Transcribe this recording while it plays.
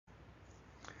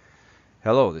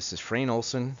Hello, this is Frayne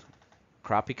Olson,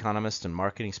 crop economist and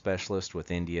marketing specialist with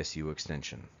NDSU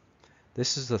Extension.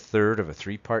 This is the third of a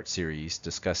three-part series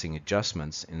discussing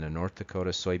adjustments in the North Dakota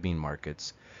soybean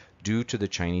markets due to the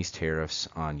Chinese tariffs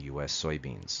on U.S.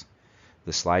 soybeans.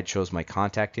 The slide shows my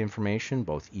contact information,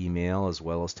 both email as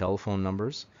well as telephone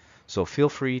numbers, so feel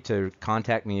free to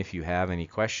contact me if you have any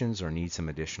questions or need some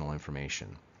additional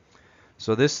information.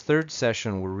 So this third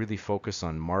session will really focus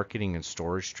on marketing and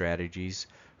storage strategies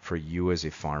for you as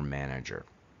a farm manager.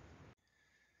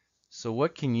 So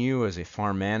what can you as a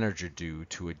farm manager do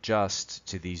to adjust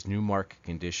to these new market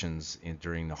conditions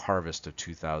during the harvest of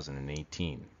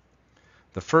 2018?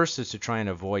 The first is to try and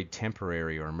avoid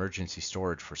temporary or emergency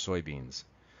storage for soybeans.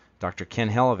 Dr.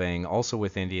 Ken Hellevang, also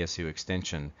with NDSU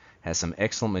Extension, has some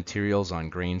excellent materials on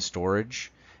grain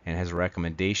storage and has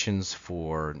recommendations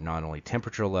for not only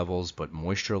temperature levels but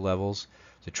moisture levels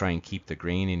to try and keep the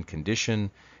grain in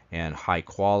condition and high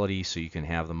quality so you can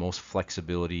have the most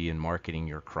flexibility in marketing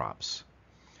your crops.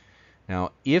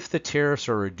 Now, if the tariffs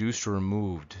are reduced or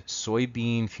removed,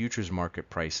 soybean futures market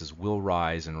prices will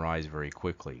rise and rise very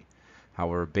quickly.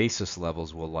 However, basis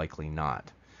levels will likely not.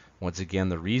 Once again,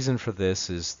 the reason for this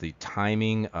is the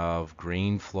timing of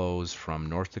grain flows from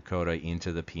North Dakota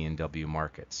into the PNW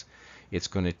markets. It's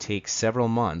going to take several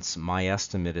months, my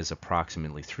estimate is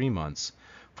approximately 3 months,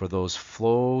 for those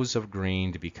flows of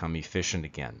grain to become efficient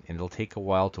again. And it'll take a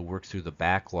while to work through the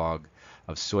backlog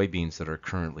of soybeans that are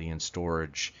currently in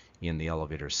storage in the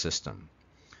elevator system.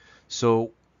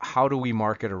 So how do we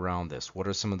market around this? What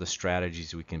are some of the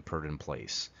strategies we can put in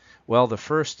place? Well, the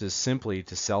first is simply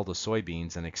to sell the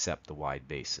soybeans and accept the wide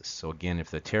basis. So again,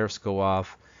 if the tariffs go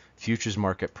off, futures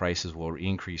market prices will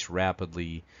increase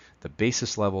rapidly. The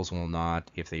basis levels will not.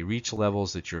 If they reach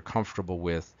levels that you're comfortable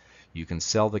with, you can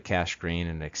sell the cash grain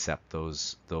and accept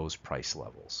those price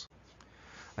levels.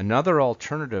 Another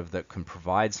alternative that can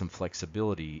provide some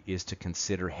flexibility is to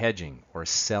consider hedging or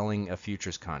selling a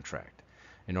futures contract.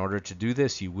 In order to do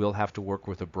this, you will have to work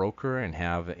with a broker and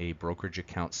have a brokerage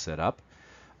account set up.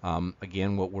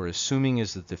 Again, what we're assuming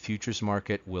is that the futures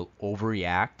market will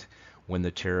overreact when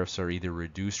the tariffs are either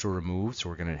reduced or removed. So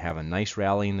we're going to have a nice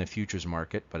rally in the futures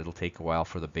market, but it'll take a while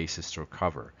for the basis to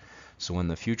recover. So when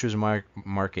the futures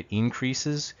market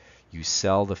increases, you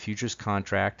sell the futures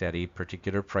contract at a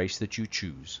particular price that you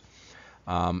choose.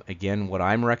 Again, what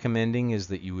I'm recommending is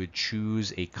that you would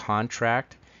choose a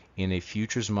contract in a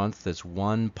futures month that's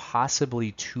one,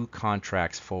 possibly two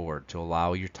contracts forward to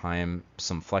allow your time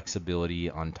some flexibility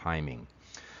on timing.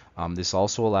 This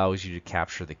also allows you to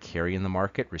capture the carry in the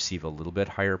market, receive a little bit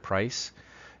higher price.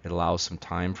 It allows some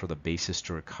time for the basis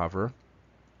to recover.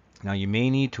 Now you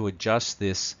may need to adjust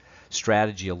this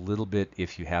strategy a little bit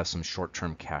if you have some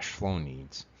short-term cash flow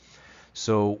needs.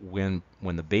 So when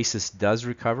the basis does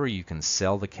recover, you can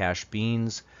sell the cash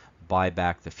beans, buy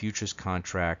back the futures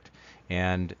contract,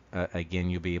 and again,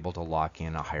 you'll be able to lock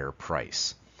in a higher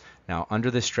price. Now, under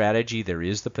this strategy, there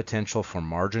is the potential for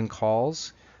margin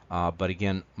calls, but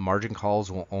again, margin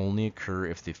calls will only occur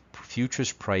if the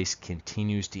futures price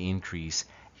continues to increase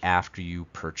after you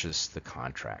purchase the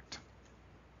contract.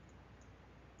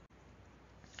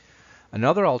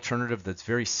 Another alternative that's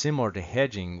very similar to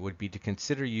hedging would be to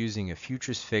consider using a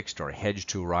futures fixed or hedge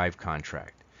to arrive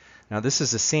contract. Now this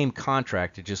is the same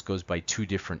contract, it just goes by two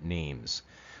different names.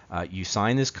 You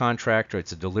sign this contract, or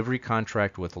it's a delivery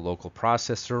contract with a local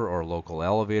processor or a local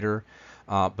elevator,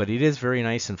 but it is very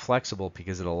nice and flexible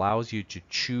because it allows you to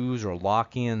choose or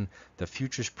lock in the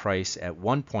futures price at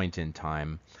one point in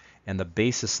time and the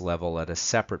basis level at a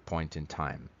separate point in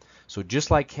time. So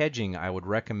just like hedging, I would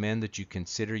recommend that you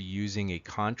consider using a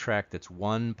contract that's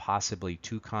one, possibly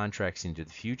two contracts into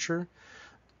the future.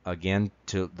 Again,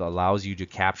 allows you to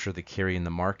capture the carry in the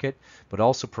market, but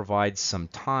also provides some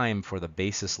time for the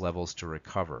basis levels to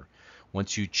recover.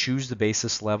 Once you choose the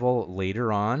basis level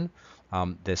later on,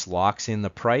 this locks in the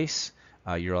price.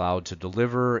 You're allowed to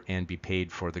deliver and be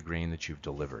paid for the grain that you've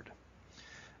delivered.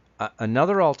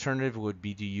 Another alternative would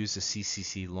be to use a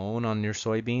CCC loan on your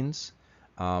soybeans.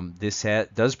 This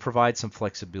does provide some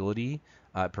flexibility.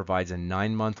 It provides a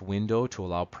 9-month window to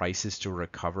allow prices to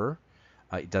recover.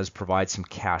 It does provide some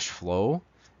cash flow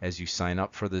as you sign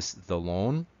up for the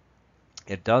loan.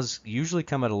 It does usually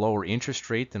come at a lower interest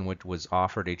rate than what was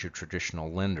offered at your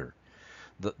traditional lender.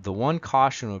 The one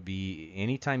caution would be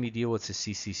anytime you deal with a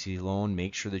CCC loan,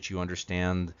 make sure that you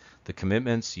understand the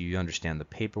commitments, you understand the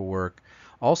paperwork.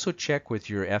 Also check with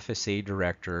your FSA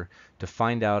director to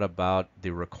find out about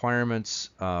the requirements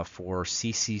for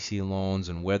CCC loans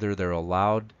and whether they're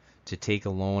allowed to take a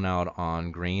loan out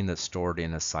on grain that's stored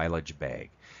in a silage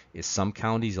bag. Some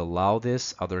counties allow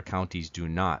this, other counties do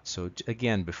not. So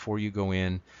again, before you go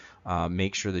in,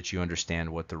 make sure that you understand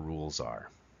what the rules are.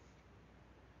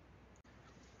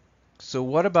 So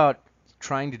what about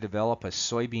trying to develop a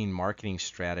soybean marketing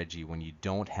strategy when you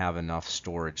don't have enough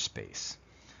storage space?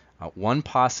 One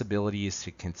possibility is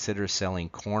to consider selling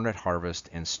corn at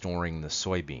harvest and storing the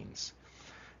soybeans.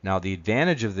 Now, the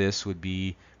advantage of this would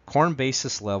be corn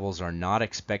basis levels are not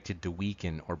expected to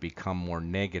weaken or become more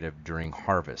negative during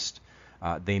harvest.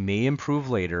 They may improve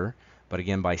later, but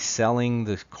again, by selling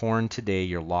the corn today,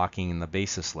 you're locking in the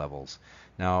basis levels.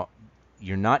 Now,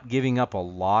 you're not giving up a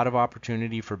lot of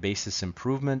opportunity for basis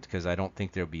improvement because I don't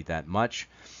think there'll be that much,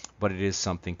 but it is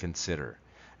something to consider.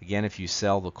 Again, if you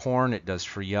sell the corn, it does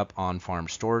free up on-farm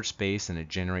storage space and it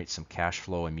generates some cash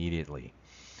flow immediately.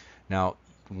 Now,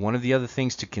 one of the other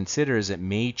things to consider is it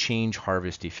may change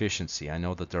harvest efficiency. I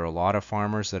know that there are a lot of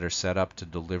farmers that are set up to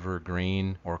deliver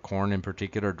grain or corn in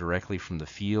particular directly from the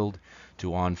field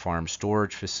to on-farm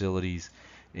storage facilities.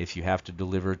 If you have to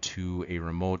deliver to a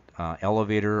remote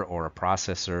elevator or a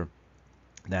processor,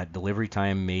 that delivery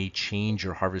time may change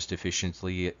your harvest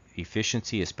efficiency,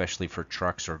 especially for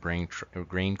trucks or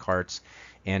grain carts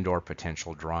and or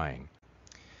potential drying.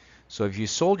 So if you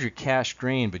sold your cash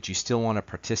grain but you still want to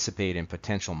participate in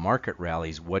potential market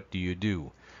rallies, what do you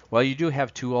do? Well, you do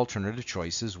have two alternative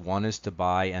choices. One is to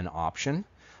buy an option.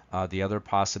 The other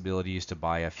possibility is to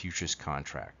buy a futures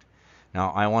contract.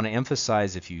 Now, I want to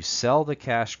emphasize if you sell the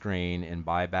cash grain and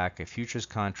buy back a futures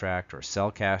contract or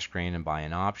sell cash grain and buy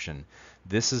an option,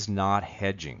 this is not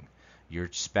hedging. You're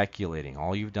speculating.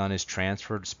 All you've done is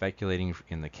transferred speculating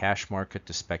in the cash market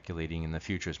to speculating in the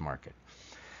futures market.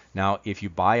 Now, if you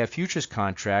buy a futures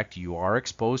contract, you are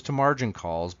exposed to margin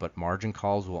calls, but margin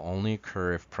calls will only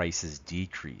occur if prices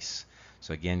decrease.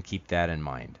 So again, keep that in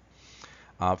mind.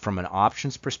 From an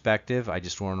options perspective, I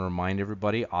just want to remind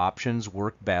everybody, options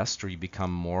work best, or you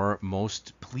become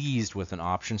most pleased with an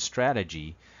option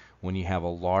strategy when you have a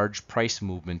large price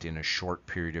movement in a short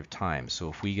period of time. So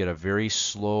if we get a very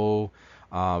slow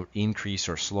increase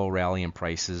or slow rally in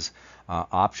prices,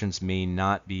 options may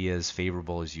not be as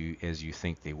favorable as you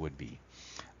think they would be.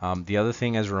 The other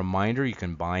thing, as a reminder, you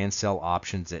can buy and sell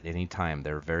options at any time.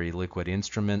 They're very liquid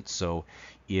instruments, so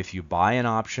if you buy an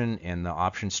option and the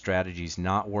option strategy is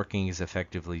not working as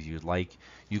effectively as you'd like,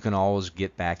 you can always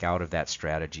get back out of that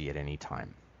strategy at any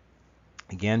time.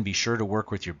 Again, be sure to work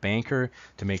with your banker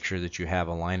to make sure that you have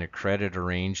a line of credit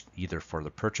arranged either for the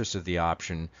purchase of the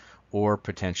option or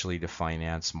potentially to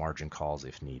finance margin calls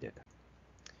if needed.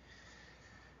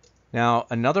 Now,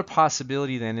 another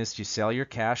possibility then is to sell your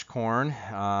cash corn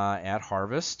at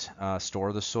harvest,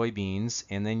 store the soybeans,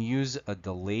 and then use a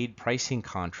delayed pricing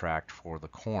contract for the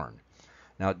corn.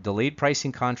 Now, delayed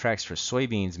pricing contracts for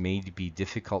soybeans may be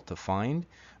difficult to find,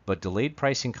 but delayed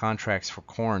pricing contracts for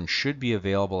corn should be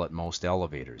available at most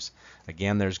elevators.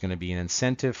 Again, there's going to be an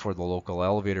incentive for the local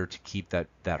elevator to keep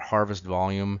that harvest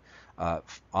volume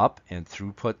up and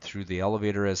throughput through the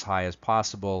elevator as high as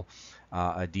possible.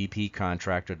 A DP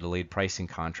contract, or delayed pricing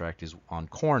contract, is on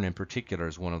corn in particular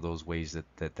is one of those ways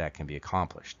that can be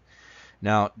accomplished.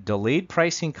 Now, delayed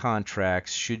pricing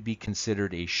contracts should be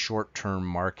considered a short-term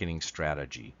marketing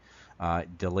strategy.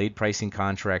 Delayed pricing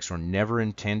contracts were never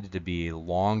intended to be a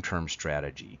long-term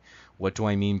strategy. What do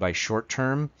I mean by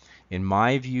short-term? In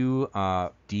my view,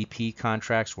 DP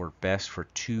contracts work best for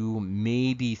 2,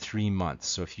 maybe 3 months.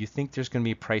 So if you think there's going to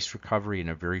be price recovery in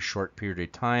a very short period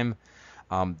of time,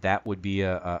 that would be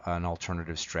an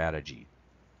alternative strategy.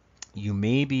 You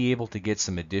may be able to get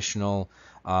some additional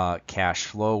cash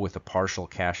flow with a partial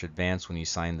cash advance when you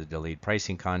sign the delayed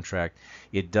pricing contract.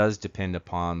 It does depend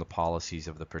upon the policies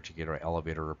of the particular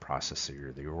elevator or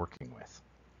processor that you're working with.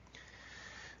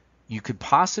 You could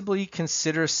possibly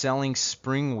consider selling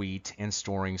spring wheat and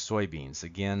storing soybeans.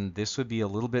 Again, this would be a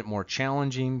little bit more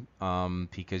challenging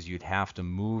because you'd have to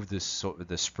move the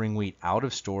spring wheat out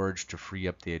of storage to free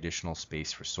up the additional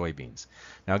space for soybeans.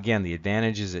 Now again, the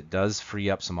advantage is it does free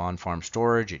up some on-farm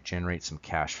storage, it generates some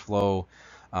cash flow,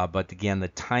 but again, the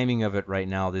timing of it right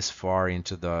now this far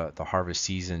into the harvest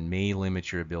season may limit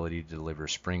your ability to deliver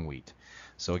spring wheat.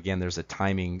 So again, there's a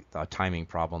timing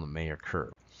problem that may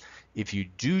occur. If you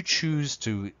do choose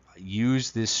to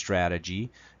use this strategy,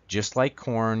 just like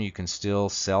corn, you can still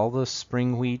sell the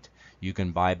spring wheat, you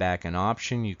can buy back an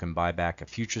option, you can buy back a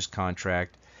futures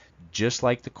contract. Just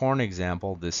like the corn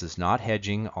example, this is not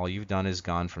hedging. All you've done is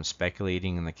gone from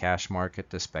speculating in the cash market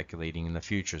to speculating in the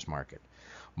futures market.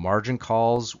 Margin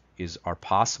calls are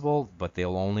possible, but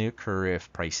they'll only occur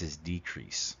if prices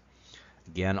decrease.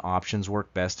 Again, options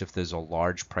work best if there's a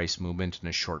large price movement in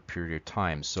a short period of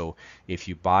time. So if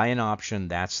you buy an option,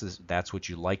 that's what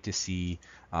you like to see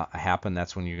happen.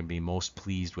 That's when you're going to be most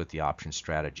pleased with the option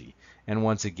strategy. And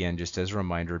once again, just as a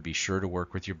reminder, be sure to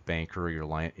work with your banker or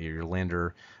your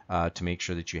lender to make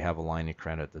sure that you have a line of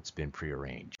credit that's been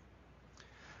prearranged.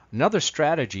 Another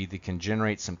strategy that can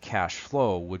generate some cash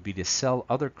flow would be to sell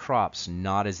other crops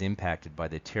not as impacted by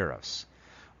the tariffs.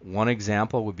 One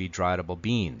example would be dry edible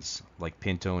beans, like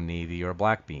pinto, navy, or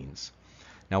black beans.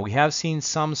 Now we have seen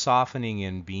some softening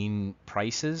in bean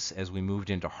prices as we moved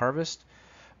into harvest,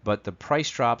 but the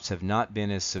price drops have not been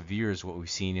as severe as what we've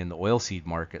seen in the oilseed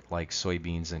market like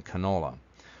soybeans and canola.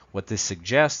 What this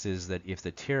suggests is that if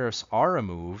the tariffs are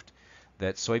removed,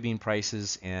 that soybean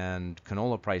prices and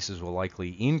canola prices will likely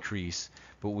increase,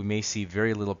 but we may see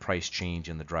very little price change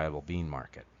in the dry edible bean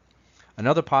market.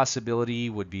 Another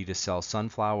possibility would be to sell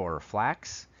sunflower or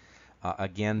flax.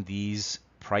 Again, these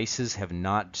prices have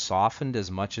not softened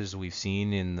as much as we've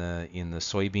seen in the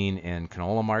soybean and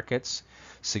canola markets,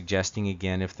 suggesting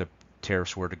again if the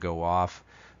tariffs were to go off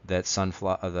that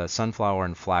the sunflower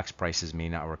and flax prices may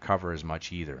not recover as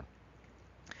much either.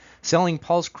 Selling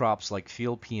pulse crops like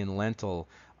field pea and lentil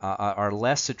are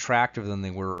less attractive than they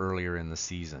were earlier in the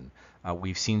season.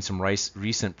 We've seen some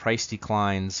recent price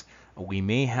declines. We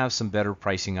may have some better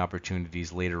pricing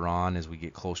opportunities later on as we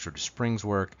get closer to spring's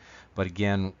work, but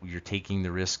again, you're taking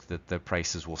the risk that the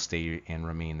prices will stay and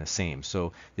remain the same.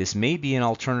 So this may be an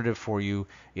alternative for you.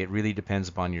 It really depends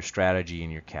upon your strategy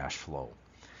and your cash flow.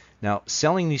 Now,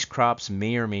 selling these crops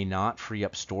may or may not free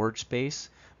up storage space,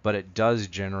 but it does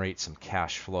generate some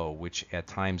cash flow, which at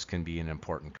times can be an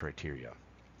important criteria.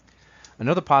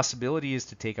 Another possibility is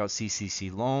to take out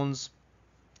CCC loans,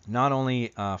 not only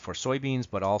for soybeans,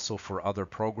 but also for other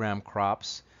program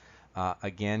crops.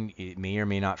 Again, it may or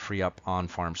may not free up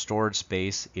on-farm storage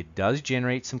space. It does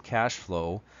generate some cash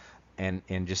flow.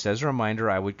 And just as a reminder,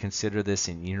 I would consider this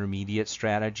an intermediate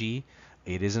strategy.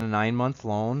 It isn't a 9-month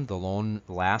loan. The loan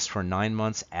lasts for 9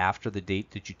 months after the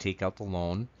date that you take out the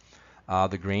loan.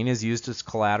 The grain is used as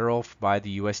collateral by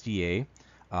the USDA.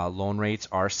 Loan rates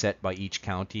are set by each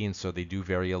county, and so they do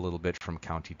vary a little bit from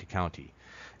county to county.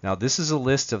 Now, this is a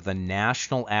list of the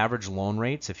national average loan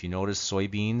rates. If you notice,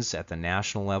 soybeans at the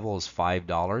national level is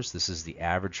 $5. This is the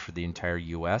average for the entire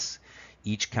U.S.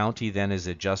 Each county then is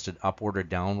adjusted upward or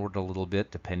downward a little bit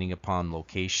depending upon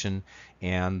location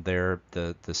and the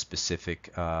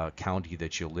specific county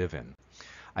that you live in.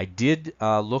 I did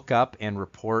look up and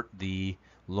report the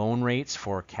loan rates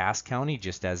for Cass County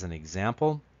just as an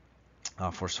example.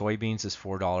 For soybeans is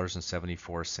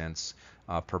 $4.74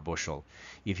 per bushel.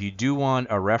 If you do want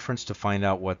a reference to find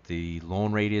out what the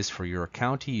loan rate is for your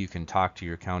county, you can talk to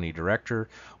your county director,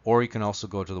 or you can also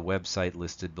go to the website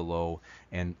listed below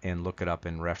and look it up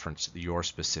and reference your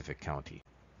specific county.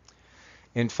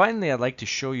 And finally, I'd like to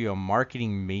show you a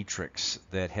marketing matrix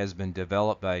that has been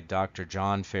developed by Dr.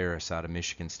 John Ferris out of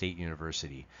Michigan State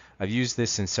University. I've used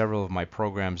this in several of my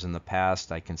programs in the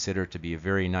past. I consider it to be a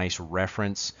very nice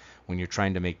reference when you're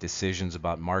trying to make decisions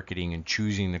about marketing and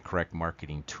choosing the correct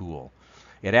marketing tool.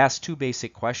 It asks 2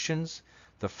 basic questions.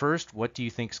 The first, what do you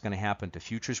think is going to happen to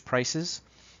futures prices?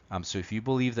 So if you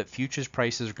believe that futures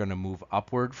prices are going to move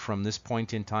upward from this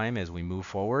point in time as we move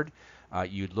forward,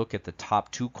 you'd look at the top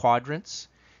 2 quadrants.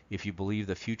 If you believe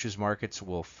the futures markets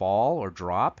will fall or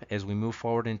drop as we move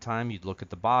forward in time, you'd look at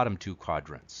the bottom 2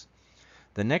 quadrants.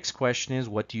 The next question is,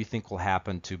 what do you think will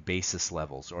happen to basis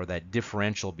levels, or that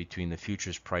differential between the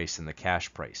futures price and the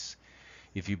cash price?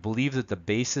 If you believe that the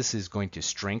basis is going to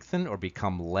strengthen or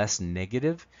become less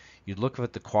negative, you'd look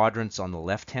at the quadrants on the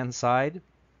left-hand side.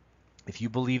 If you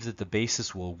believe that the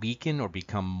basis will weaken or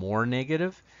become more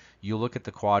negative, you look at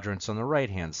the quadrants on the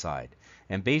right-hand side.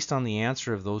 And based on the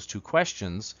answer of those 2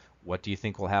 questions, what do you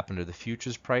think will happen to the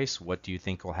futures price? What do you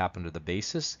think will happen to the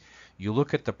basis? You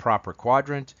look at the proper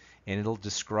quadrant, and it'll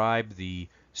describe the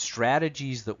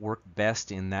strategies that work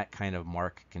best in that kind of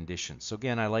market condition. So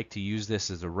again, I like to use this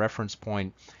as a reference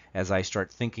point as I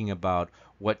start thinking about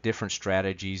what different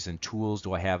strategies and tools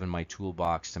do I have in my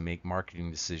toolbox to make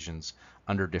marketing decisions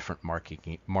under different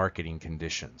marketing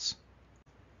conditions.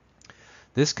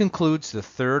 This concludes the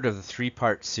third of the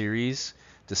 3-part series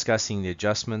discussing the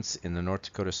adjustments in the North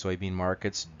Dakota soybean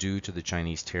markets due to the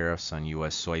Chinese tariffs on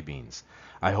U.S. soybeans.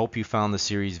 I hope you found the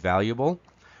series valuable.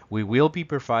 We will be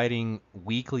providing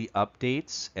weekly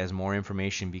updates as more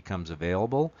information becomes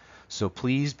available, so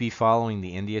please be following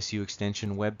the NDSU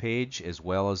Extension webpage as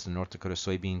well as the North Dakota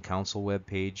Soybean Council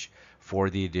webpage for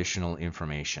the additional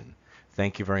information.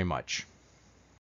 Thank you very much.